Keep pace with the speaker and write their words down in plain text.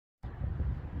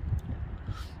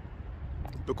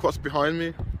Look what's behind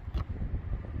me.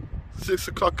 6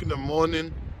 o'clock in the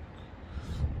morning.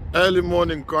 Early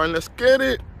morning grind. Let's get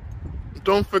it.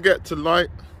 Don't forget to like,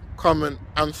 comment,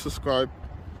 and subscribe.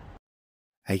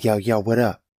 Hey, yo, what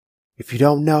up? If you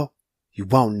don't know, you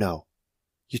won't know.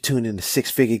 You tune in to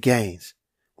Six Figure Gains,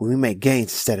 where we make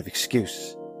gains instead of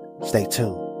excuses. Stay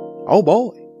tuned. Oh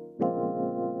boy.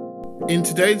 In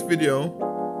today's video,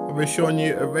 I'll be showing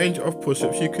you a range of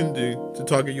push-ups you can do to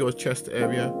target your chest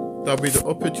area. That'll be the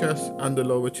upper chest and the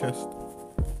lower chest.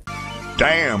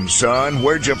 Damn, son,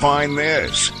 where'd you find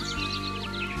this?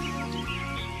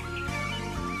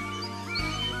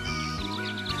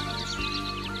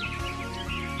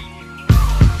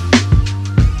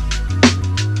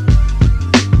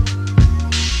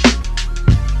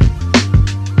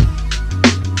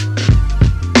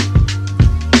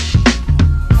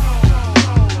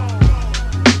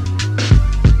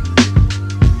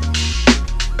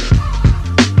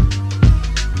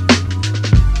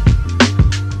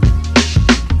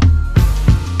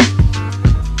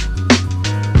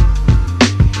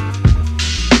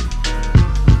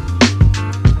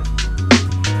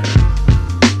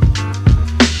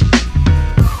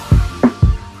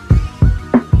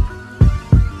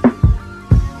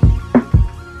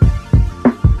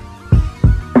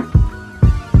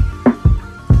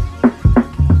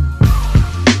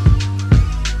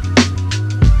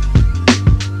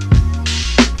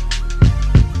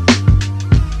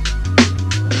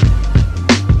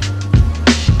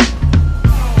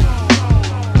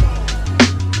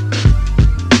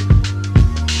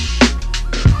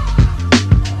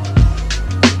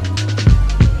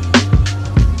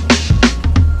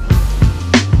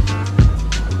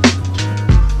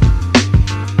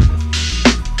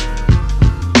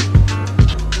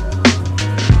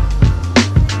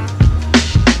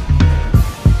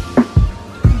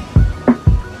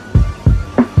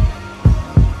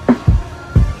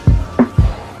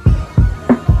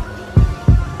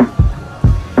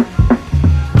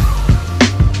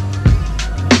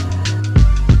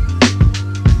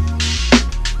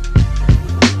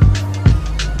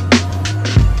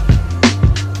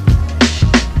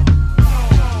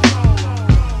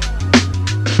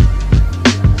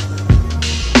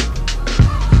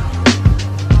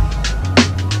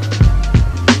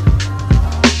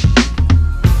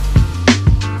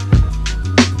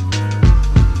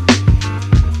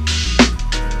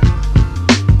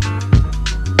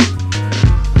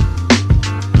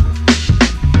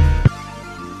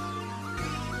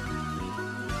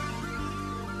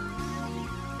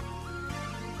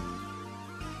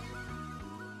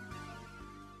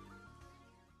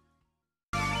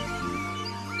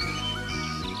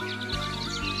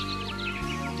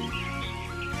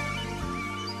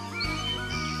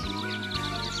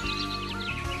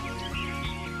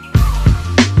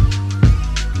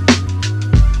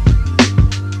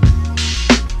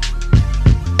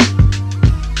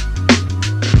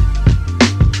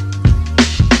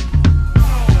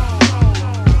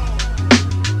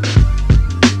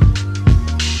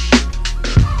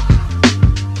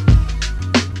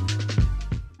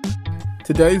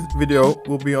 Today's video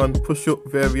will be on push-up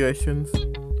variations.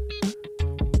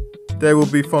 They will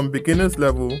be from beginner's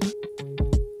level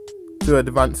to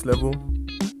advanced level.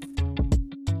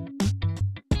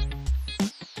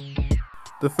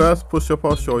 The first push-up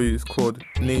I'll show you is called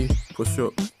knee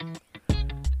push-up.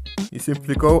 You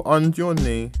simply go on your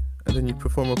knee and then you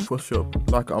perform a push-up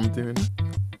like I'm doing.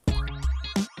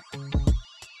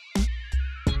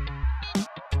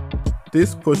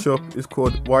 This push-up is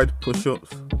called wide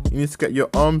push-ups. You need to get your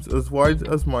arms as wide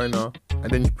as mine are and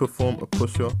then you perform a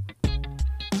push-up.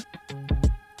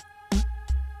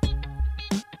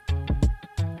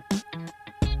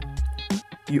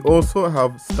 You also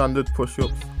have standard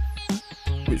push-ups,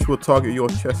 which will target your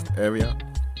chest area.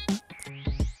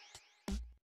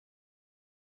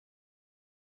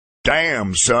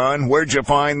 Damn, son, where'd you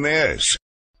find this?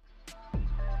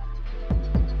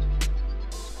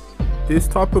 This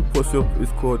type of push-up is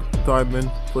called diamond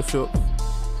push-ups.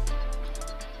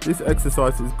 This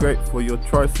exercise is great for your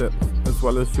triceps as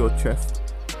well as your chest.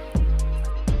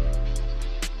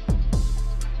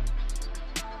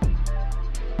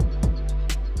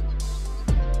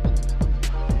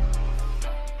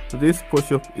 This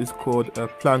push-up is called a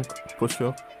plank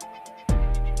push-up.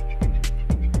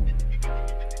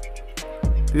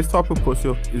 This type of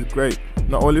push-up is great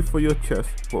not only for your chest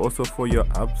but also for your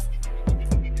abs.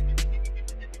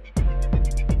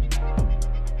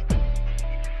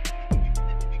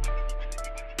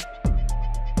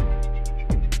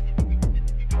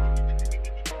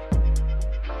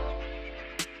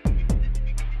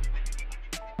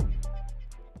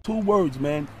 2 words,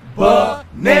 man.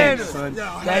 Bananas, son.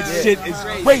 That shit is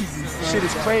crazy, son. Shit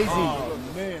is crazy. Oh,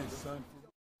 man, son.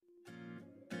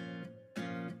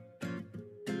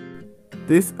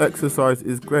 This exercise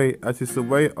is great as it's a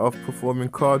way of performing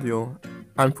cardio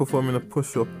and performing a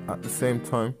push-up at the same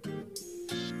time.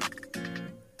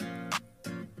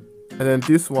 And then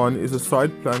this one is a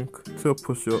side plank to a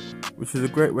push-up, which is a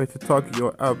great way to target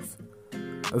your abs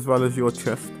as well as your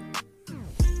chest.